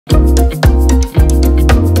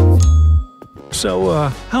So,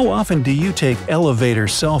 how often do you take elevator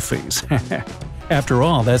selfies? After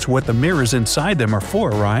all, that's what the mirrors inside them are for,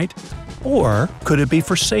 right? Or could it be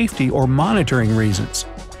for safety or monitoring reasons?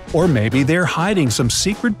 Or maybe they're hiding some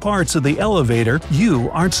secret parts of the elevator you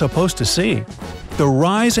aren't supposed to see. The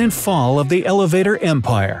rise and fall of the elevator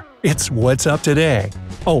empire. It's What's Up Today.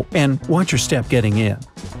 Oh, and watch your step getting in.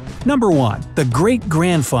 Number 1. The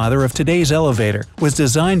great-grandfather of today's elevator was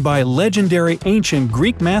designed by legendary ancient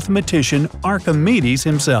Greek mathematician Archimedes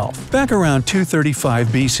himself. Back around 235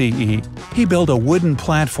 BCE, he built a wooden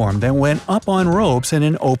platform that went up on ropes in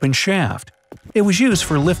an open shaft. It was used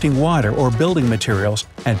for lifting water or building materials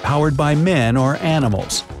and powered by men or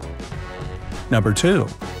animals. Number 2.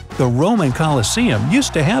 The Roman Colosseum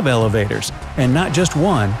used to have elevators, and not just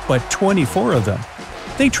one, but 24 of them.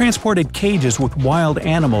 They transported cages with wild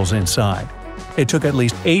animals inside. It took at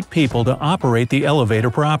least 8 people to operate the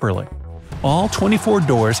elevator properly. All 24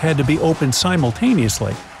 doors had to be opened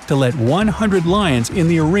simultaneously to let 100 lions in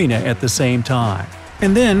the arena at the same time.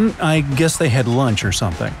 And then, I guess they had lunch or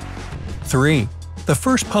something. 3. The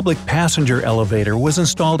first public passenger elevator was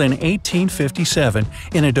installed in 1857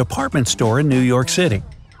 in a department store in New York City.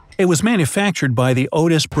 It was manufactured by the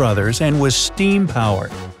Otis brothers and was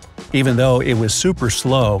steam-powered. Even though it was super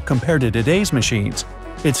slow compared to today's machines,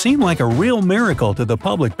 it seemed like a real miracle to the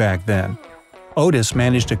public back then. Otis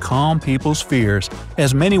managed to calm people's fears,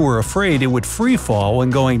 as many were afraid it would free-fall when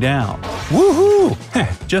going down. Woohoo!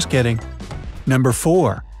 Just kidding. Number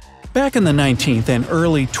 4. Back in the 19th and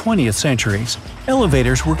early 20th centuries,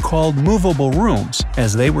 elevators were called movable rooms,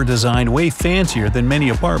 as they were designed way fancier than many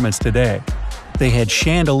apartments today. They had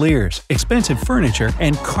chandeliers, expensive furniture,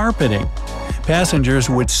 and carpeting. Passengers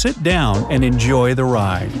would sit down and enjoy the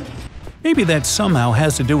ride. Maybe that somehow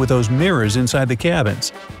has to do with those mirrors inside the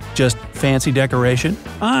cabins. Just fancy decoration?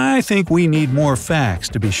 I think we need more facts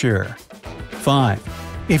to be sure.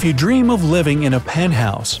 5. If you dream of living in a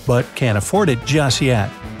penthouse but can't afford it just yet,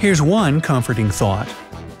 here's one comforting thought.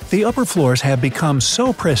 The upper floors have become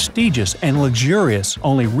so prestigious and luxurious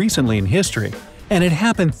only recently in history, and it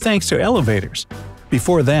happened thanks to elevators.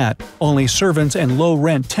 Before that, only servants and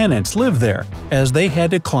low-rent tenants lived there, as they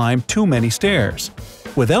had to climb too many stairs.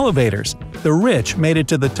 With elevators, the rich made it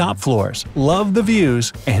to the top floors, loved the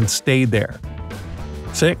views, and stayed there.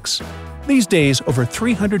 6. These days, over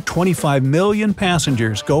 325 million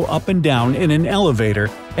passengers go up and down in an elevator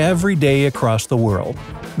every day across the world.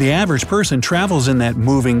 The average person travels in that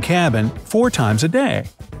moving cabin 4 times a day.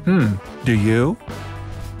 Do you?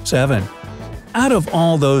 7. Out of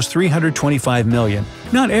all those 325 million,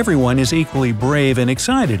 not everyone is equally brave and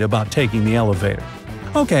excited about taking the elevator.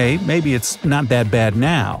 Okay, maybe it's not that bad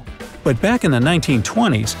now. But back in the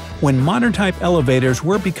 1920s, when modern-type elevators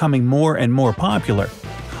were becoming more and more popular,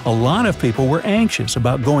 a lot of people were anxious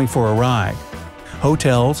about going for a ride.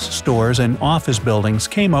 Hotels, stores, and office buildings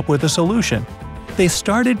came up with a solution. They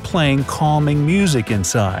started playing calming music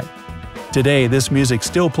inside. Today, this music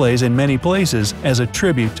still plays in many places as a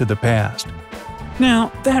tribute to the past.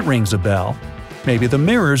 Now, that rings a bell. Maybe the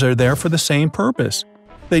mirrors are there for the same purpose.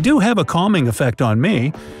 They do have a calming effect on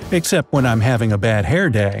me, except when I'm having a bad hair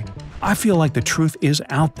day. I feel like the truth is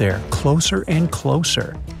out there, closer and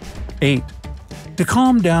closer. 8. To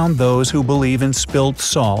calm down those who believe in spilled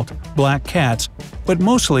salt, black cats, but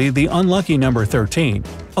mostly the unlucky number 13,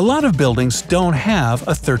 a lot of buildings don't have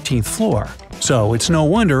a 13th floor. So it's no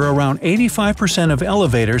wonder around 85% of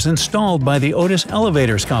elevators installed by the Otis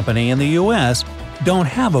Elevators Company in the US don't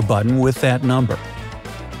have a button with that number.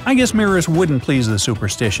 I guess mirrors wouldn't please the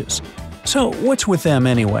superstitious. So what's with them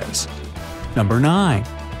anyways? Number 9.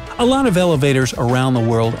 A lot of elevators around the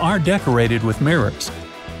world are decorated with mirrors.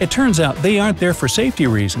 It turns out they aren't there for safety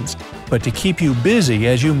reasons, but to keep you busy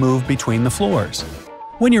as you move between the floors.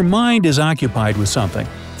 When your mind is occupied with something,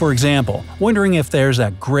 for example, wondering if there's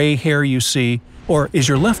that gray hair you see, or is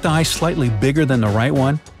your left eye slightly bigger than the right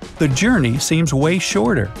one, the journey seems way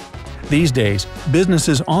shorter. These days,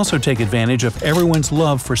 businesses also take advantage of everyone's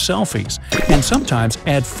love for selfies, and sometimes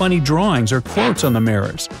add funny drawings or quotes on the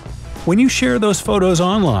mirrors. When you share those photos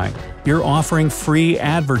online, you're offering free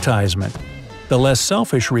advertisement. The less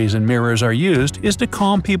selfish reason mirrors are used is to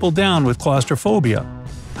calm people down with claustrophobia.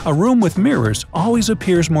 A room with mirrors always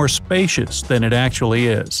appears more spacious than it actually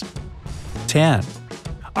is. 10.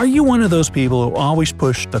 Are you one of those people who always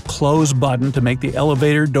push the close button to make the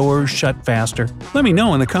elevator doors shut faster? Let me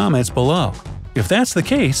know in the comments below. If that's the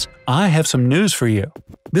case, I have some news for you.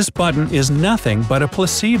 This button is nothing but a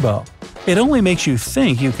placebo. It only makes you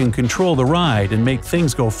think you can control the ride and make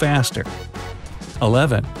things go faster.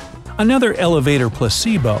 11. Another elevator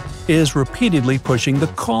placebo is repeatedly pushing the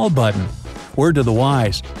call button. Word to the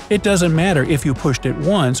wise, it doesn't matter if you pushed it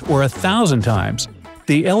once or 1,000 times.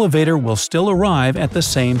 The elevator will still arrive at the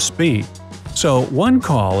same speed. So one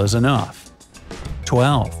call is enough.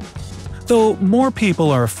 12. Though more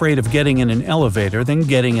people are afraid of getting in an elevator than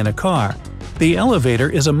getting in a car, the elevator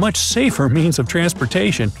is a much safer means of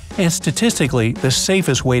transportation and statistically the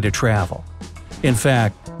safest way to travel. In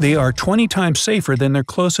fact, they are 20 times safer than their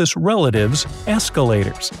closest relatives,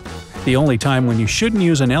 escalators. The only time when you shouldn't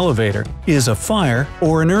use an elevator is a fire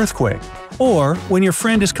or an earthquake, or when your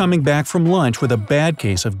friend is coming back from lunch with a bad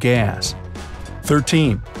case of gas.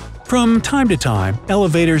 13. From time to time,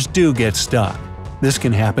 elevators do get stuck. This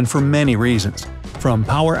can happen for many reasons, from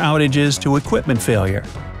power outages to equipment failure.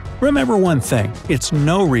 Remember one thing, it's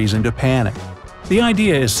no reason to panic. The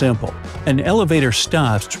idea is simple. An elevator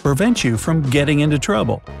stops to prevent you from getting into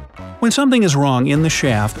trouble. When something is wrong in the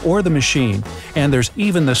shaft or the machine, and there's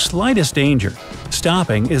even the slightest danger,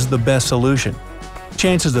 stopping is the best solution.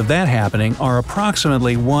 Chances of that happening are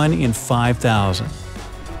approximately 1 in 5,000.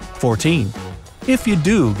 14. If you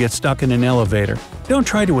do get stuck in an elevator, don't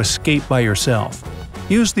try to escape by yourself.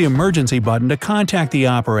 Use the emergency button to contact the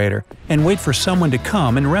operator and wait for someone to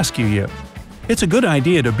come and rescue you. It's a good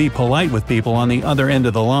idea to be polite with people on the other end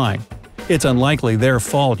of the line. It's unlikely their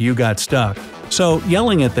fault you got stuck, so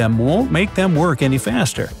yelling at them won't make them work any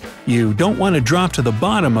faster. You don't want to drop to the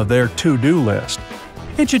bottom of their to-do list.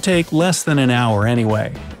 It should take less than an hour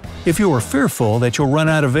anyway. If you are fearful that you'll run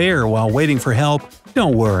out of air while waiting for help,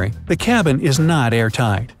 don't worry, the cabin is not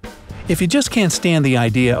airtight. If you just can't stand the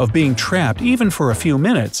idea of being trapped even for a few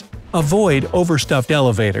minutes, avoid overstuffed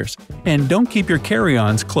elevators, and don't keep your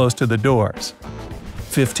carry-ons close to the doors.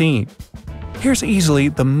 15. Here's easily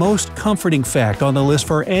the most comforting fact on the list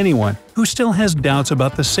for anyone who still has doubts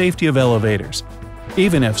about the safety of elevators.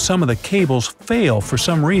 Even if some of the cables fail for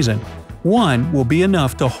some reason, one will be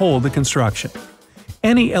enough to hold the construction.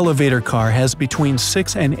 Any elevator car has between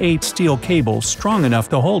 6 and 8 steel cables strong enough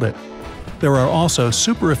to hold it. There are also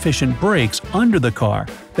super efficient brakes under the car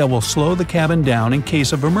that will slow the cabin down in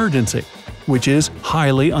case of emergency, which is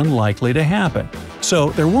highly unlikely to happen, so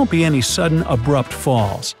there won't be any sudden abrupt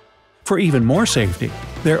falls. For even more safety,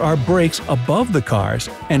 there are brakes above the cars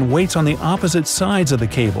and weights on the opposite sides of the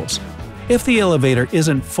cables. If the elevator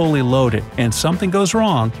isn't fully loaded and something goes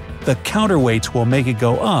wrong, the counterweights will make it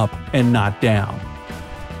go up and not down.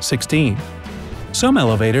 16. Some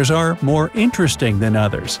elevators are more interesting than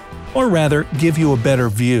others, or rather give you a better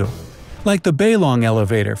view. Like the Baylong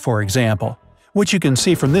elevator, for example, which you can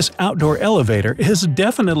see from this outdoor elevator is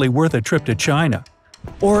definitely worth a trip to China.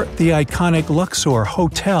 Or the iconic Luxor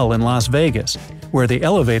Hotel in Las Vegas, where the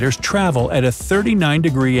elevators travel at a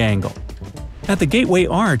 39-degree angle. At the Gateway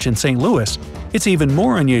Arch in St. Louis, it's even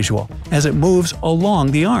more unusual as it moves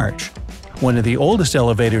along the arch. One of the oldest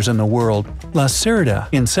elevators in the world, La Cerda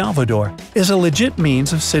in Salvador, is a legit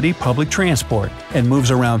means of city public transport and moves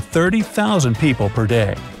around 30,000 people per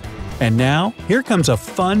day. And now, here comes a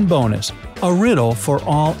fun bonus, a riddle for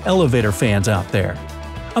all elevator fans out there.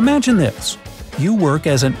 Imagine this. You work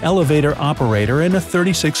as an elevator operator in a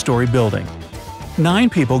 36-story building. 9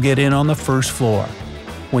 people get in on the first floor.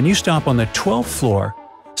 When you stop on the 12th floor,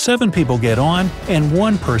 7 people get on and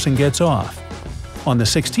 1 person gets off. On the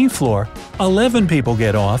 16th floor, 11 people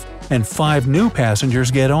get off and 5 new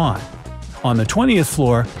passengers get on. On the 20th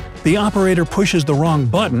floor, the operator pushes the wrong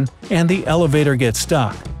button and the elevator gets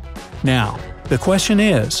stuck. Now, the question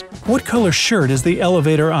is, what color shirt is the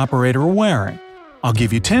elevator operator wearing? I'll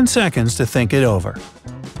give you 10 seconds to think it over.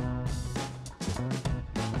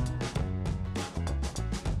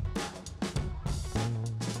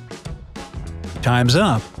 Time's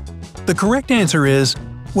up. The correct answer is,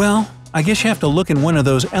 well, I guess you have to look in one of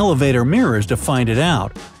those elevator mirrors to find it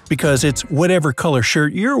out, because it's whatever color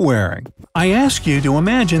shirt you're wearing. I ask you to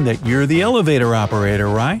imagine that you're the elevator operator,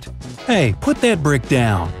 right? Hey, put that brick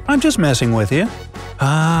down. I'm just messing with you.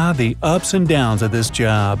 Ah, the ups and downs of this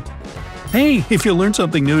job. Hey, if you learned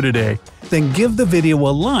something new today, then give the video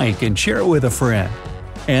a like and share it with a friend.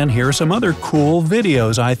 And here are some other cool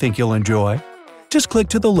videos I think you'll enjoy. Just click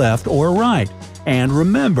to the left or right. And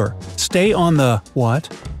remember, stay on the what?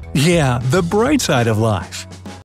 Yeah, the bright side of life.